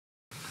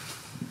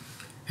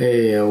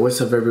Hey,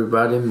 what's up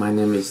everybody? My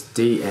name is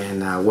D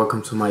and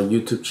welcome to my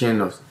YouTube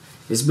channel.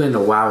 It's been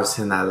a while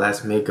since I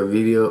last make a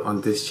video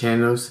on this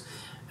channel.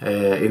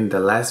 In the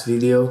last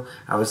video,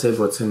 I was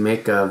able to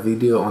make a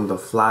video on the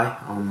fly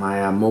on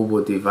my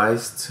mobile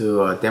device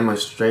to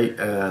demonstrate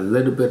a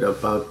little bit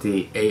about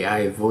the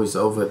AI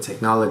voiceover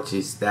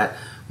technologies that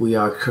we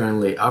are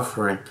currently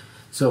offering.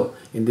 So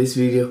in this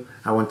video,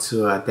 I want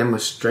to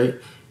demonstrate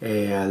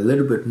a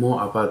little bit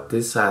more about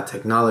this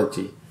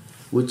technology,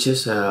 which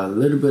is a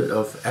little bit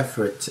of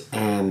effort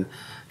and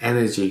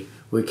energy.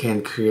 We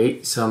can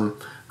create some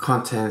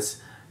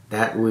contents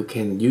that we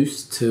can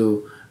use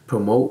to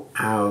promote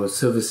our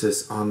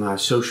services on our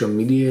social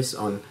medias,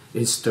 on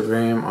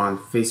Instagram, on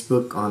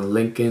Facebook, on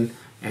LinkedIn,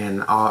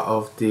 and all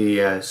of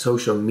the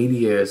social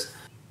medias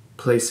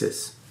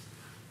places.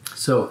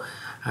 So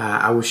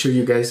I will show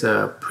you guys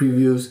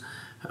previews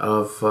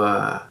of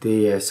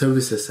the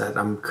services that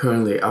I'm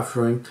currently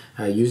offering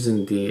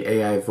using the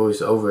AI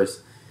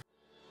voiceovers.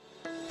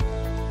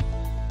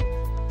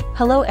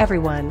 Hello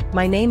everyone,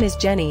 my name is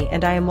Jenny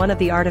and I am one of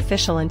the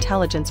artificial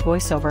intelligence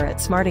voiceover at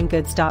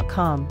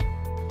smartinggoods.com.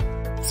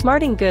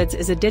 Smartinggoods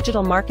is a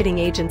digital marketing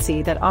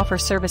agency that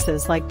offers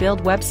services like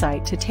build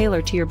website to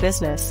tailor to your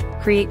business,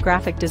 create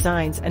graphic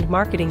designs and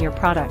marketing your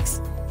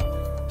products.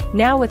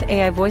 Now with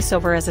AI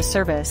voiceover as a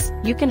service,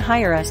 you can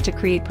hire us to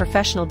create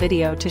professional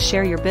video to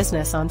share your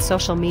business on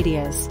social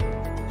medias.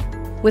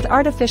 With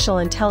artificial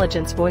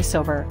intelligence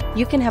voiceover,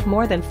 you can have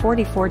more than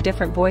 44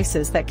 different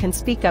voices that can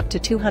speak up to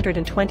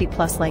 220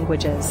 plus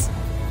languages.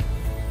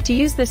 To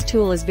use this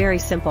tool is very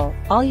simple.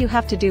 All you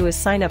have to do is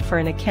sign up for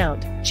an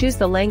account, choose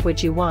the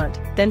language you want,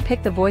 then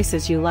pick the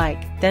voices you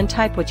like, then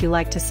type what you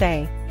like to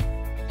say.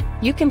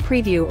 You can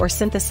preview or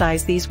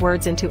synthesize these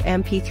words into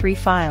MP3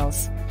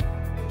 files.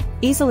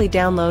 Easily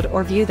download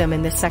or view them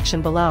in this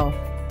section below.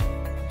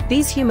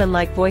 These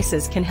human-like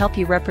voices can help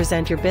you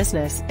represent your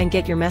business and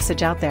get your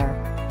message out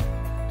there.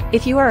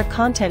 If you are a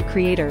content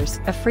creators,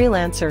 a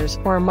freelancers,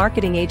 or a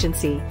marketing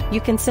agency, you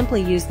can simply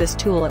use this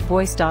tool at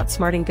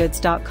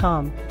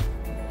voice.smartinggoods.com.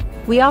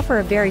 We offer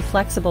a very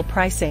flexible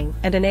pricing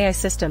and an AI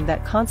system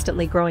that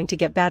constantly growing to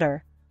get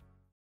better.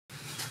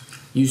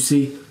 You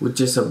see, with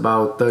just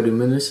about 30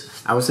 minutes,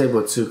 I was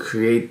able to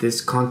create this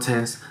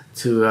content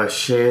to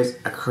share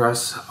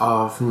across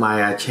all of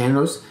my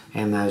channels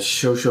and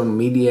social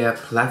media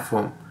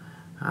platform.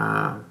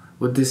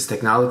 With these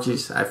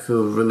technologies, I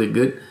feel really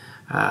good.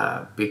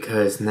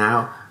 Because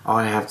now all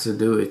I have to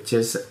do is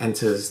just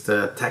enter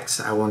the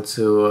text I want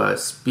to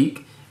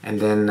speak and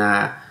then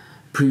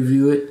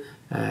preview it,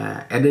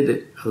 edit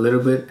it a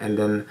little bit, and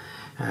then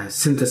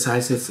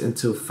synthesize it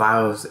into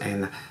files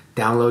and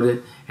download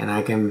it, and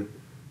I can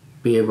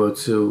be able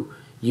to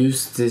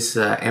use this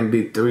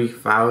MP3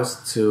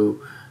 files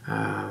to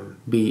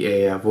be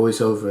a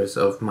voiceovers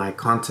of my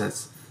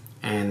contents.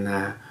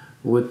 And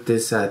with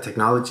this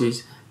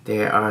technologies,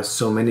 there are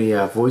so many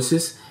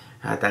voices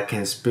that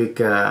can speak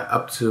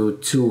up to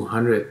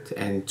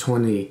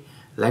 220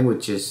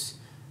 languages.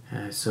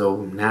 So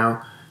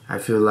now I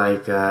feel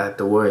like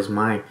the world is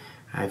mine.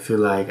 I feel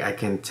like I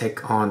can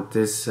take on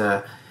this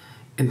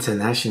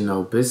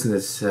international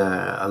business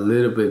a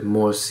little bit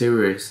more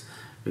serious,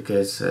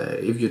 because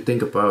if you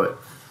think about it,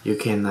 you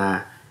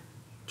can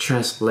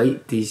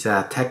translate these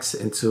texts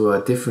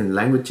into different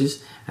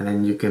languages, and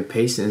then you can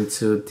paste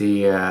into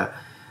the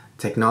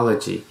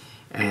technology,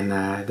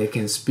 and they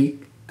can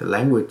speak the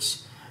language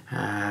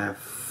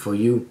for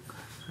you.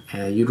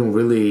 You don't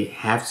really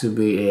have to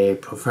be a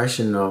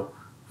professional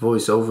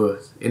voiceover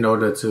in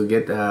order to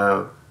get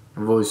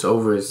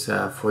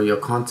voiceovers for your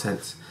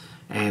content.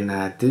 And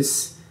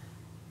this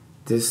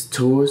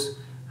tools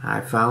I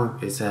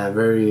found is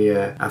very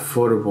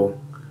affordable,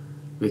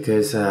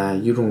 because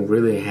you don't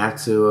really have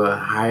to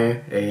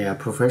hire a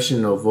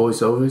professional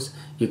voiceovers.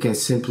 You can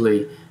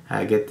simply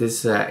get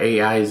this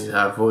AI's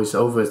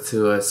voiceover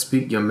to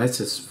speak your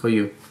message for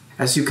you.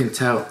 As you can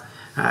tell,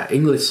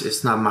 English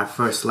is not my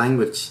first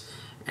language,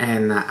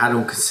 and I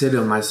don't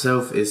consider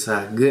myself is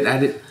good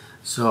at it.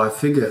 So I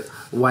figure,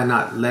 why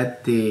not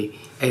let the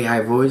AI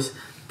voice,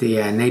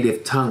 the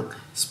native tongue,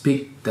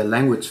 speak the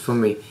language for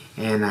me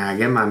and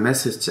get my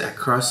message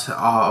across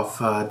all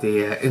of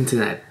the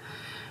internet.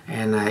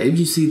 And if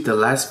you see the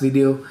last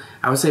video,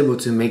 I was able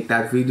to make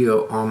that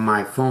video on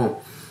my phone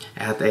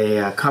at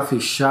a coffee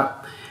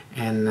shop.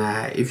 And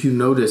if you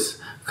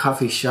notice,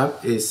 coffee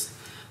shop is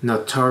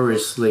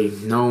notoriously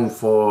known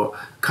for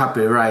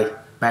copyright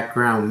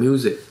background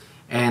music,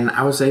 and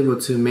I was able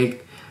to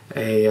make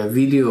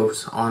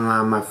videos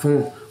on my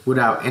phone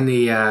without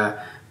any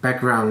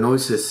background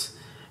noises.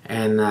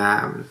 And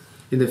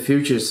in the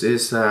future,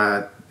 is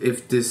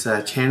if this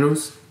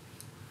channels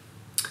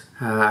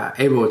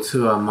able to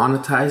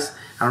monetize,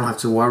 I don't have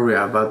to worry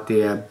about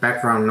the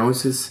background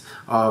noises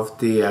of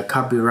the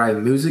copyright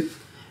music.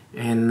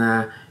 And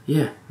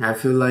yeah, I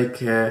feel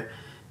like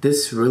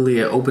this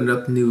really opened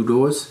up new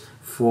doors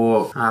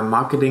for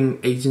marketing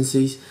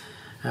agencies,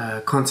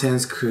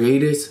 content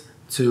creators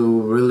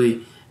to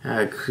really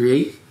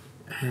create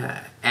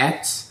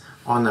ads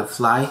on the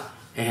fly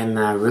and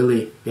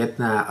really get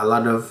a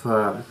lot of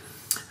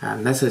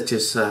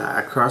messages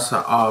across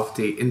of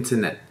the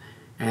internet.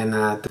 And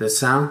the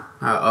sound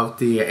of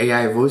the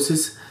AI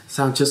voices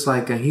sound just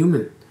like a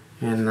human,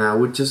 and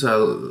with just a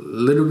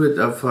little bit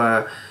of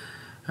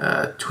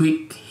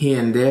tweak here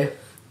and there,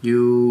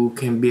 you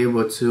can be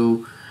able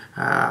to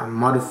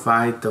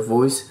modify the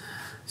voice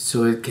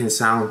so it can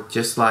sound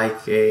just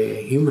like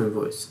a human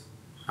voice.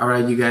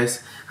 Alright, you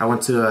guys, I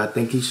want to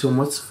thank you so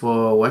much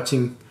for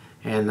watching,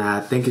 and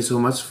thank you so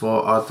much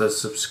for all the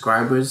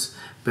subscribers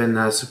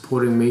been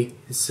supporting me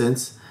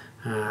since.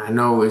 I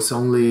know it's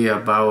only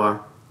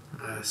about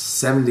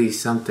 70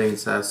 something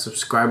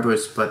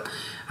subscribers, but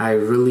I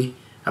really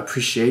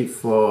appreciate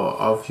for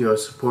all of your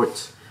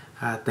support.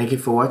 Thank you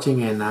for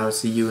watching, and I'll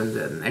see you in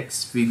the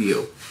next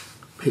video.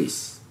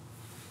 Peace.